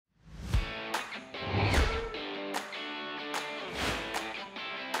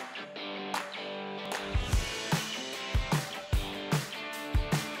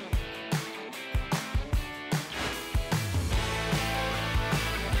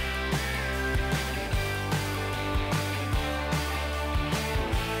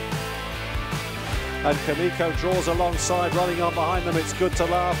and Kamiko draws alongside, running on behind them. It's Good to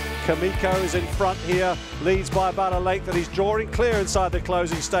Laugh. Kamiko is in front here, leads by about a length, and he's drawing clear inside the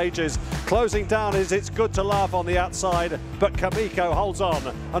closing stages. Closing down is It's Good to Laugh on the outside, but Kamiko holds on.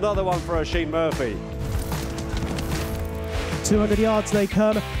 Another one for Oisin Murphy. 200 yards they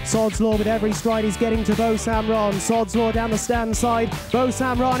come. Sod's Law with every stride is getting to Beau Samron. Sod's Law down the stand side. Beau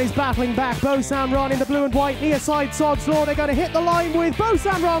Samron is battling back. Beau Samron in the blue and white near side. Sod's Law, they're going to hit the line with Beau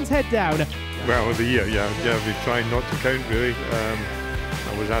Samron's head down. Well, we tried not to count really.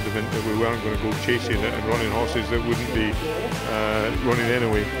 I was adamant that we weren't going to go chasing it and running horses that wouldn't be running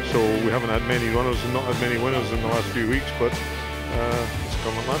anyway. So we haven't had many runners and not had many winners in the last few weeks, but it's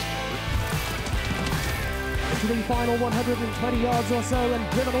come at last. To the final 120 yards or so,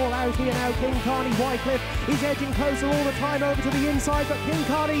 and driven all out here now. King Carney Wycliffe is edging closer all the time over to the inside, but King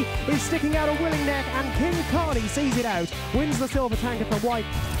Carney is sticking out a willing neck, and King Carney sees it out, wins the silver tanker for White.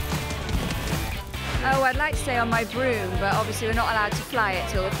 Oh, I'd like to stay on my broom, but obviously we're not allowed to fly it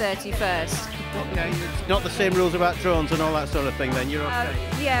till the 31st. Okay, it's not the same rules about drones and all that sort of thing then, you're okay?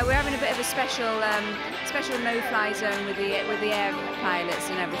 Yeah, we're having a bit of a special no-fly zone with the air pilots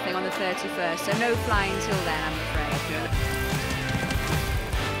and everything on the 31st, so no flying till then, I'm afraid. Okay.